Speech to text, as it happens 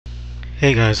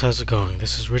Hey guys, how's it going?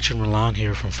 This is Richard Milan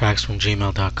here from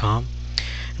faxfromgmail.com,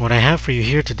 and what I have for you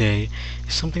here today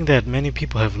is something that many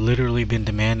people have literally been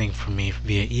demanding from me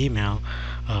via email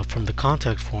from the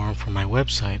contact form from my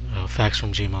website,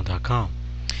 faxfromgmail.com.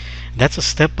 That's a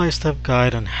step-by-step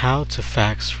guide on how to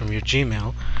fax from your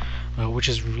Gmail, which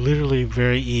is literally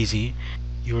very easy.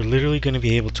 You are literally going to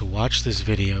be able to watch this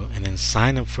video and then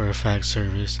sign up for a fax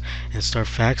service and start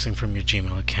faxing from your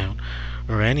Gmail account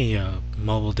or any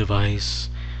mobile device,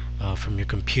 from your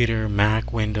computer,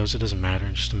 Mac, Windows, it doesn't matter,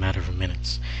 in just a matter of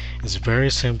minutes. It's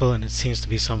very simple, and it seems to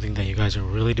be something that you guys are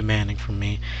really demanding from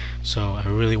me, so I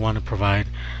really want to provide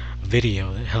a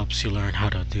video that helps you learn how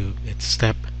to do it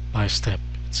step by step.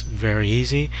 It's very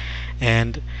easy,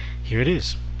 and here it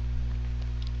is.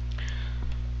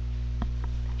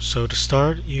 So to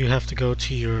start, you have to go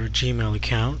to your Gmail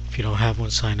account. If you don't have one,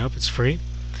 sign up, it's free.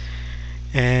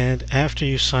 And after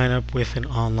you sign up with an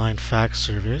online fax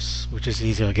service, which is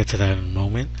easy, I'll get to that in a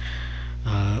moment,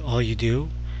 all you do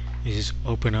is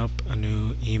open up a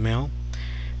new email,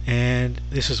 and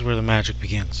this is where the magic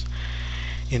begins.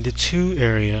 In the to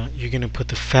area, you're going to put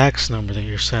the fax number that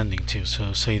you're sending to.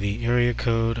 So say the area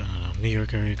code, New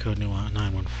York area code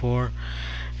 914,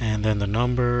 and then the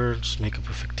number, just make up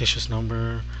a fictitious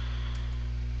number.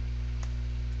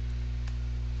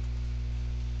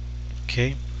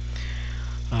 Okay.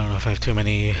 I don't know if I have too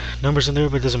many numbers in there,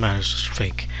 but it doesn't matter, it's just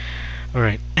fake.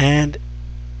 Alright, and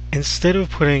instead of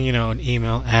putting, an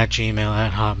email at Gmail,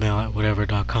 at Hotmail, at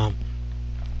whatever.com,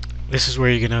 this is where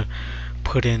you're going to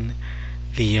put in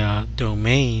the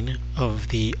domain of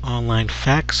the online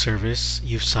fax service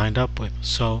you've signed up with.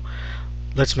 So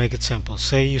let's make it simple.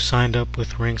 Say you signed up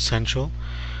with Ring Central.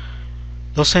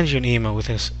 They'll send you an email with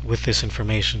this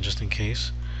information just in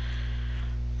case.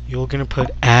 You're going to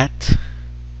put at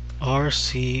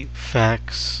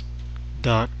rcfax.com.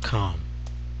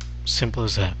 Simple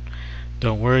as that.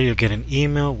 Don't worry, you'll get an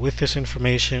email with this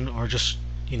information, or just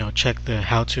check the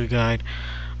how-to guide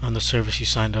on the service you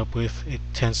signed up with. It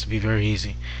tends to be very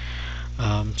easy.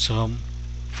 So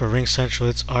for Ring Central,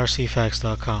 it's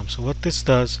rcfax.com. So what this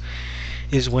does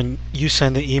is when you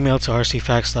send the email to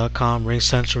rcfax.com, Ring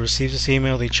Central receives this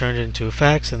email, they turn it into a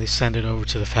fax, and they send it over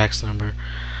to the fax number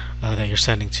that you're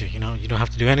sending to. You don't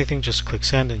have to do anything, just click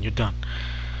send and you're done.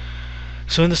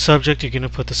 So in the subject, you're going to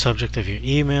put the subject of your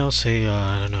email, say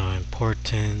I don't know,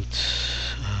 important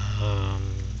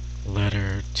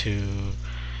letter to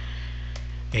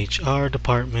HR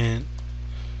department.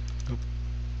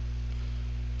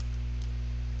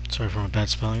 Sorry for my bad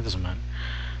spelling, it doesn't matter.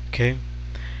 Okay,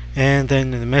 and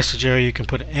then in the message area you can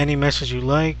put any message you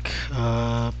like.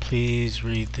 Please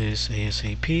read this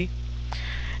ASAP.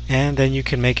 And then you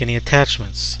can make any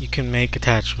attachments. You can make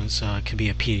attachments. It can be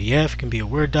a PDF, it can be a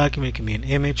Word document, it can be an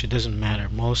image. It doesn't matter.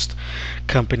 Most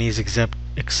companies accept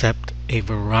a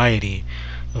variety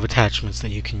of attachments that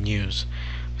you can use.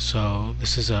 So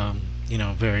this is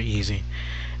very easy.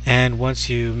 And once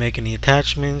you make any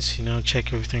attachments,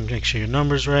 check everything, make sure your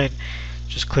number's right.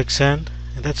 Just click send,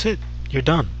 and that's it. You're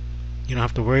done. You don't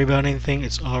have to worry about anything.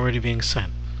 It's already being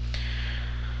sent.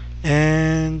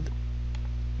 And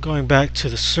going back to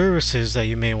the services that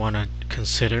you may want to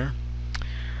consider,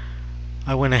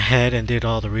 I went ahead and did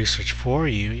all the research for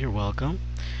you. You're welcome.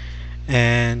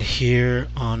 And here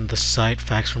on the site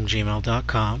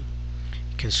faxfromgmail.com,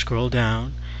 you can scroll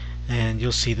down and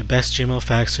you'll see the best Gmail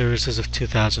fax services of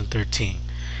 2013.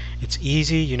 It's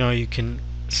easy. You can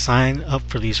sign up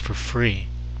for these for free.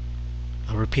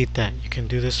 I'll repeat that. You can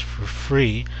do this for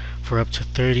free for up to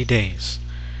 30 days.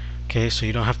 Okay, so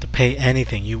you don't have to pay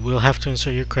anything. You will have to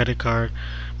insert your credit card,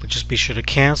 but just be sure to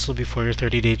cancel before your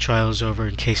 30-day trial is over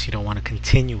in case you don't want to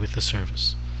continue with the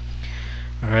service.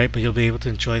 Alright, but you'll be able to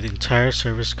enjoy the entire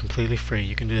service completely free.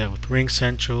 You can do that with Ring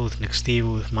Central, with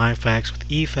Nextiva, with MyFax, with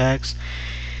eFax,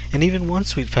 and even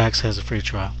OneSuiteFax has a free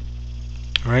trial.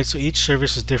 Alright, so each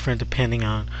service is different depending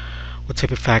on what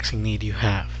type of faxing need you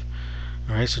have.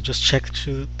 Alright, so just check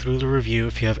through the review.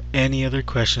 If you have any other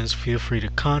questions, feel free to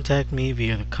contact me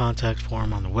via the contact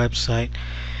form on the website.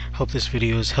 Hope this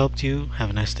video has helped you. Have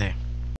a nice day.